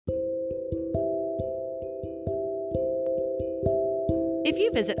If you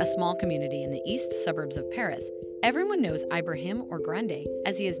visit a small community in the east suburbs of Paris, everyone knows Ibrahim or Grande,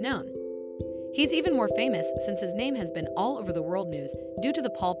 as he is known. He's even more famous since his name has been all over the world news due to the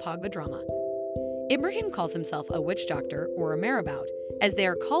Paul Pogba drama. Ibrahim calls himself a witch doctor or a marabout, as they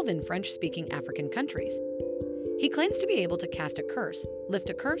are called in French-speaking African countries. He claims to be able to cast a curse, lift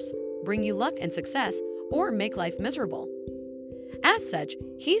a curse, bring you luck and success, or make life miserable. As such,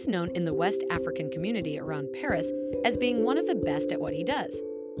 he's known in the West African community around Paris as being one of the best at what he does.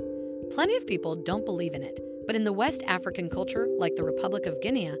 Plenty of people don't believe in it, but in the West African culture, like the Republic of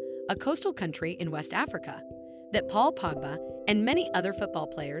Guinea, a coastal country in West Africa, that Paul Pogba and many other football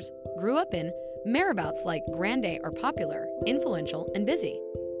players grew up in, marabouts like Grande are popular, influential, and busy.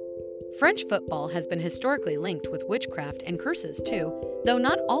 French football has been historically linked with witchcraft and curses too, though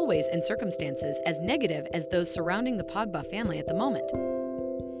not always in circumstances as negative as those surrounding the Pogba family at the moment.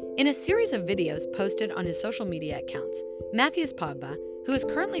 In a series of videos posted on his social media accounts, Matthias Pogba, who is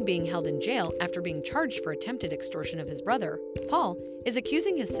currently being held in jail after being charged for attempted extortion of his brother, Paul, is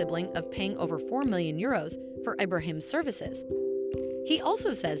accusing his sibling of paying over 4 million euros for Ibrahim's services. He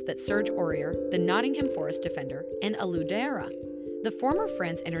also says that Serge Aurier, the Nottingham Forest defender, and Alou Diarra, the former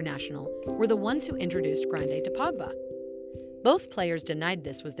France international, were the ones who introduced Grande to Pogba. Both players denied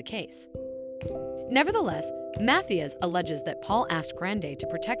this was the case. Nevertheless, Matthias alleges that Paul asked Grande to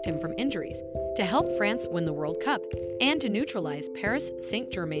protect him from injuries, to help France win the World Cup, and to neutralize Paris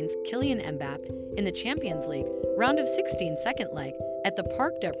Saint-Germain's Kylian Mbappé in the Champions League round of 16 second leg at the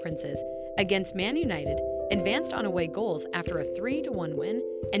Parc des Princes against Man United, advanced on away goals after a 3-1 win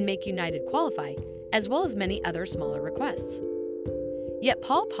and make United qualify, as well as many other smaller requests. Yet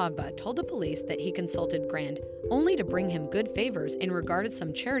Paul Pogba told the police that he consulted Grande only to bring him good favors in regard to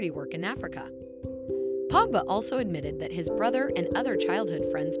some charity work in Africa. Pogba also admitted that his brother and other childhood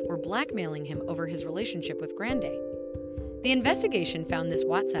friends were blackmailing him over his relationship with Grande. The investigation found this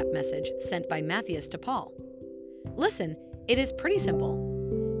WhatsApp message sent by Matthias to Paul. "Listen, it is pretty simple.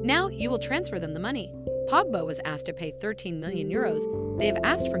 Now you will transfer them the money. Pogba was asked to pay 13 million euros they have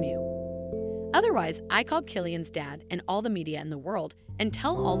asked from you. Otherwise, I called Kylian's dad and all the media in the world and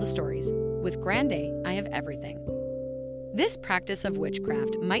tell all the stories. With Grande, I have everything." This practice of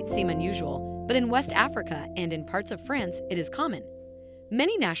witchcraft might seem unusual, but in West Africa and in parts of France, it is common.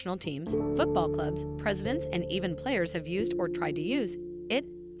 Many national teams, football clubs, presidents, and even players have used or tried to use it.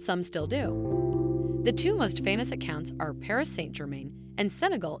 Some still do. The two most famous accounts are Paris Saint-Germain and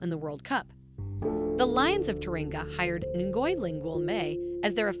Senegal in the World Cup. The Lions of Teranga hired Ngoy Lingual May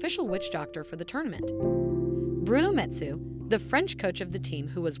as their official witch doctor for the tournament. Bruno Metsu, the French coach of the team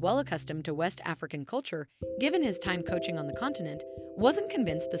who was well accustomed to West African culture given his time coaching on the continent, wasn't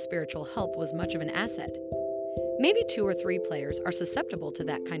convinced the spiritual help was much of an asset. Maybe 2 or 3 players are susceptible to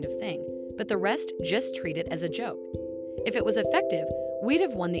that kind of thing, but the rest just treat it as a joke. If it was effective, we'd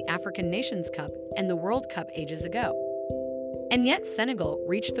have won the African Nations Cup and the World Cup ages ago. And yet Senegal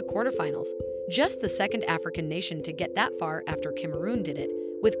reached the quarterfinals, just the second African nation to get that far after Cameroon did it,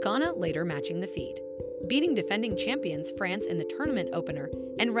 with Ghana later matching the feat, beating defending champions France in the tournament opener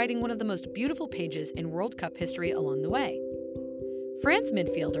and writing one of the most beautiful pages in World Cup history along the way. France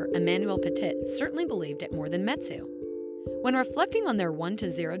midfielder Emmanuel Petit certainly believed it more than Metsu. When reflecting on their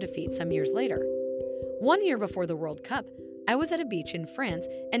 1-0 defeat some years later, 1 year before the World Cup, I was at a beach in France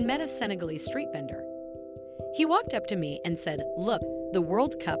and met a Senegalese street vendor. He walked up to me and said, "Look, the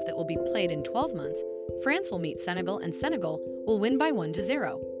World Cup that will be played in 12 months, France will meet Senegal and Senegal will win by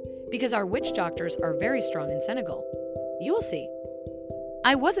 1-0, because our witch doctors are very strong in Senegal. You will see."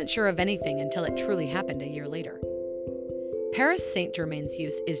 I wasn't sure of anything until it truly happened a year later. Paris Saint-Germain's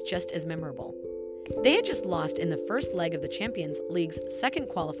use is just as memorable. They had just lost in the first leg of the Champions League's second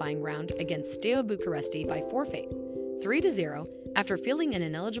qualifying round against Steaua Bucuresti by forfeit, 3-0, after fielding an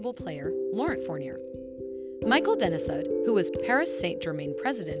ineligible player, Laurent Fournier. Michael Denisot, who was Paris Saint-Germain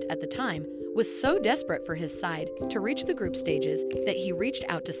president at the time, was so desperate for his side to reach the group stages that he reached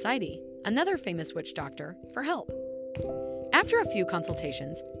out to Saidi, another famous witch doctor, for help. After a few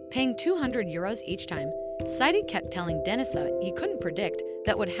consultations, paying 200 euros each time, Saidi kept telling Denisot he couldn't predict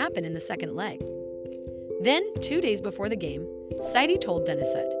that would happen in the second leg. Then, 2 days before the game, Saidi told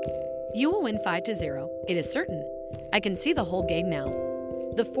Denisot, "You will win 5-0, it is certain. I can see the whole game now.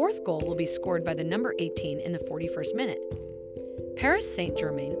 The 4th goal will be scored by the number 18 in the 41st minute." Paris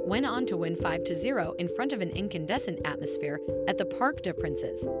Saint-Germain went on to win 5-0 in front of an incandescent atmosphere at the Parc des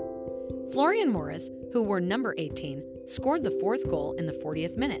Princes. Florian Morris, who wore number 18, scored the 4th goal in the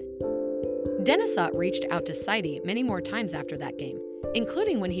 40th minute. Denisot reached out to Saidi many more times after that game,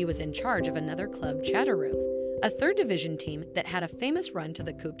 including when he was in charge of another club, Châteauroux, a 3rd division team that had a famous run to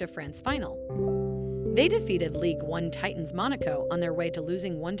the Coupe de France final. They defeated League One Titans Monaco on their way to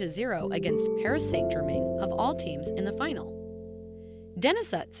losing 1-0 against Paris Saint-Germain of all teams in the final.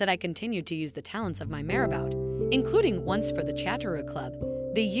 Denisot said, "I continued to use the talents of my marabout, including once for the Châteauroux Club,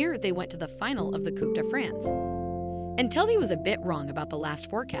 the year they went to the final of the Coupe de France. Until he was a bit wrong about the last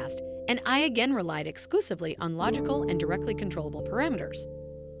forecast, and I again relied exclusively on logical and directly controllable parameters."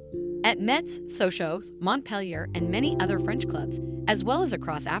 At Metz, Sochaux, Montpellier, and many other French clubs, as well as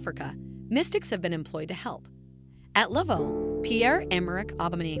across Africa, mystics have been employed to help. At Laval, Pierre-Emerick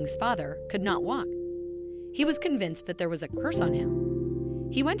Aubameyang's father could not walk. He was convinced that there was a curse on him.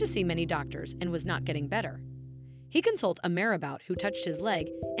 He went to see many doctors and was not getting better. He consulted a marabout who touched his leg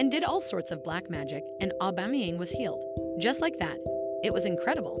and did all sorts of black magic, and Aubameyang was healed. Just like that. It was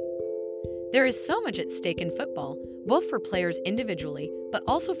incredible. There is so much at stake in football, both for players individually, but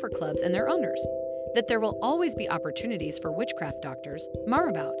also for clubs and their owners, that there will always be opportunities for witchcraft doctors,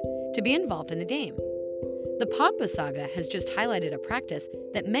 marabout, to be involved in the game. The Pogba saga has just highlighted a practice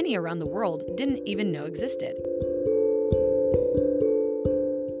that many around the world didn't even know existed.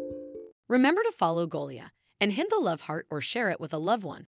 Remember to follow Golia and hit the love heart or share it with a loved one.